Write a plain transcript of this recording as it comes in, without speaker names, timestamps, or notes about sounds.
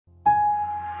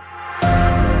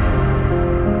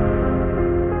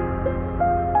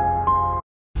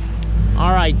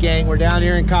right, gang, we're down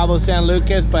here in Cabo San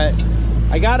Lucas, but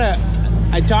I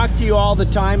talk to you all the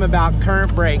time about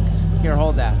current breaks. Here,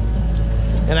 hold that.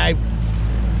 And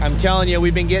I'm telling you,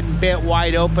 we've been getting bit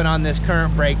wide open on this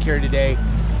current break here today.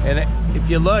 And if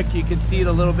you look, you can see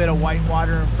the little bit of white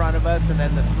water in front of us and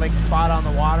then the slick spot on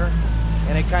the water.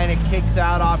 And it kind of kicks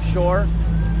out offshore.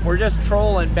 We're just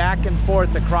trolling back and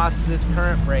forth across this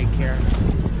current break here.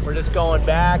 We're just going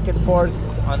back and forth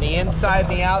on the inside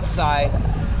and the outside,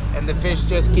 and the fish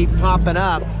just keep popping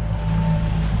up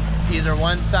either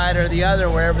one side or the other,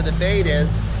 wherever the bait is.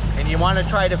 And you want to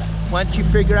try to, once you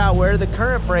figure out where the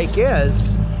current break is,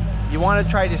 you want to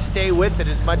try to stay with it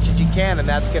as much as you can, and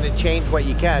that's going to change what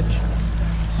you catch.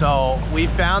 So we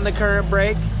found the current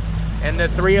break, and the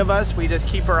three of us, we just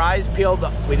keep our eyes peeled.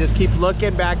 We just keep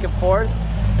looking back and forth,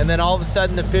 and then all of a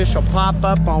sudden the fish will pop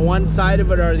up on one side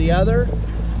of it or the other,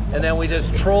 and then we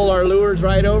just troll our lures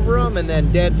right over them, and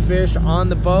then dead fish on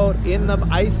the boat, in the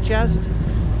ice chest.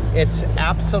 It's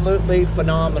absolutely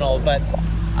phenomenal. But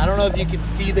I don't know if you can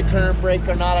see the current break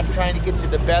or not. I'm trying to get you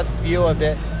the best view of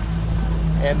it,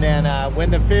 and then when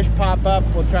the fish pop up,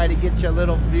 we'll try to get you a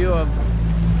little view of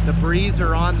the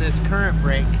breezer on this current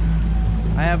break.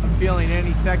 I have a feeling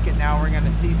any second now we're going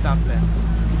to see something.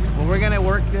 Well, we're going to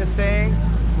work this thing.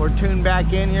 We're tuned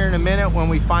back in here in a minute when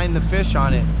we find the fish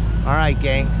on it. All right,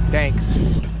 gang, thanks.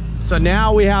 So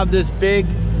now we have this big,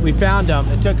 we found them.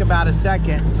 It took about a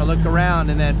second to look around,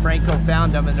 and then Franco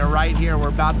found them, and they're right here. We're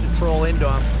about to troll into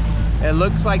them. It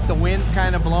looks like the wind's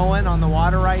kind of blowing on the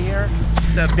water right here.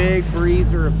 It's a big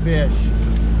breezer of fish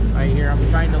right here. I'm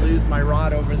trying to lose my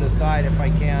rod over the side if I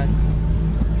can.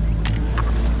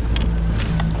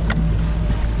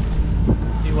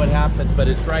 See what happens, but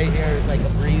it's right here. It's like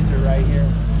a breezer right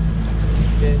here.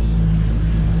 Fish.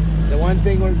 The one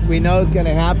thing we know is going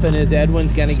to happen is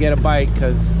Edwin's going to get a bite,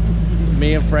 because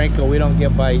me and Franco, we don't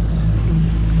get bites.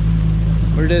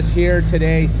 We're just here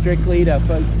today strictly to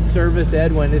service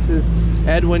Edwin. This is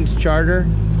Edwin's charter,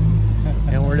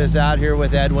 and we're just out here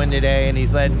with Edwin today, and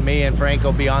he's letting me and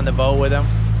Franco be on the boat with him.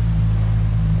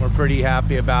 We're pretty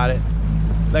happy about it.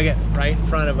 Look at right in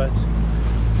front of us.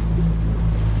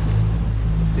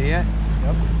 See it?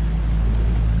 Yep.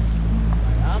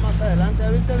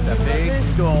 It's a big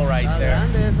school right there.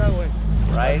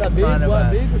 Right in front of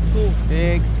us.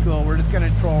 Big school. We're just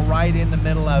going to troll right in the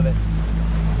middle of it.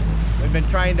 We've been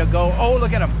trying to go, oh,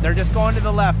 look at them. They're just going to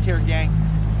the left here, gang.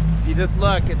 If you just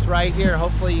look, it's right here.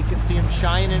 Hopefully you can see them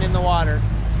shining in the water.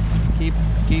 Keep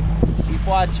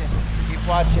watching. Keep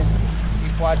watching.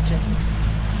 Keep watching.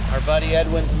 Our buddy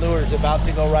Edwin's lure is about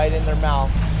to go right in their mouth.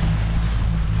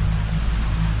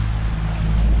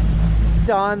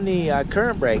 On the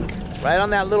current break, right on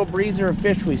that little breezer of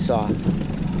fish we saw.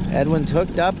 Edwin's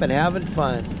hooked up and having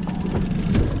fun.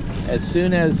 As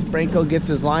soon as Franco gets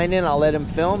his line in, I'll let him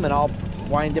film, and I'll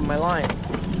wind in my line.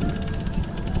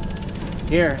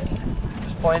 Here,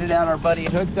 just pointed out our buddy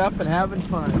hooked up and having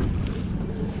fun.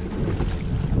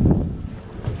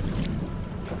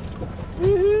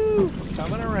 Woohoo!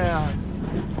 Coming around.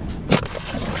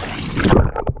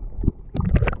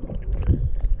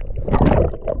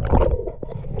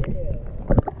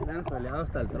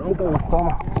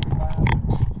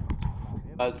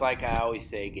 It's like I always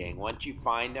say, gang, once you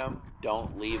find them,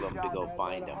 don't leave them to go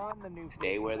find them.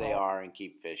 Stay where they are and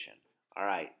keep fishing. All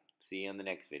right, see you in the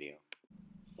next video.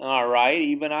 All right,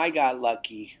 even I got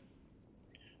lucky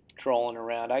trolling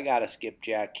around. I got a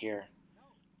skipjack here.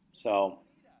 So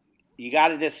you got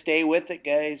to just stay with it,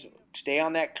 guys. Stay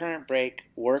on that current break.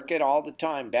 Work it all the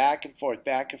time, back and forth,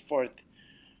 back and forth.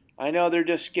 I know they're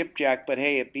just skipjack, but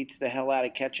hey, it beats the hell out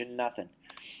of catching nothing.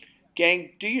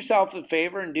 Gang, do yourself a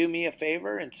favor and do me a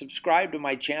favor and subscribe to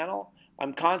my channel.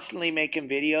 I'm constantly making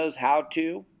videos, how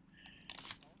to.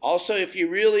 Also, if you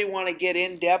really want to get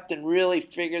in depth and really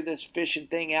figure this fishing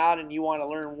thing out, and you want to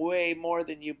learn way more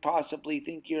than you possibly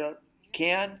think you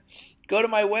can, go to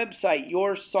my website,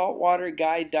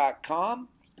 yoursaltwaterguide.com.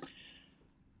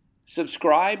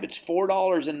 Subscribe. It's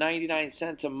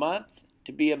 $4.99 a month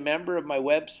to be a member of my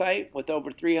website with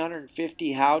over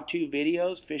 350 how-to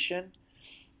videos fishing.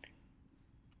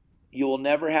 You will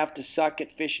never have to suck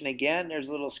at fishing again. There's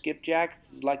a little skipjack. It's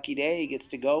his lucky day. He gets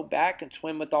to go back and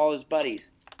swim with all his buddies.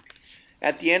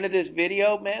 At the end of this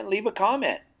video, man, leave a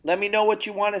comment. Let me know what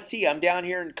you want to see. I'm down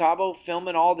here in Cabo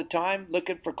filming all the time,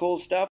 looking for cool stuff.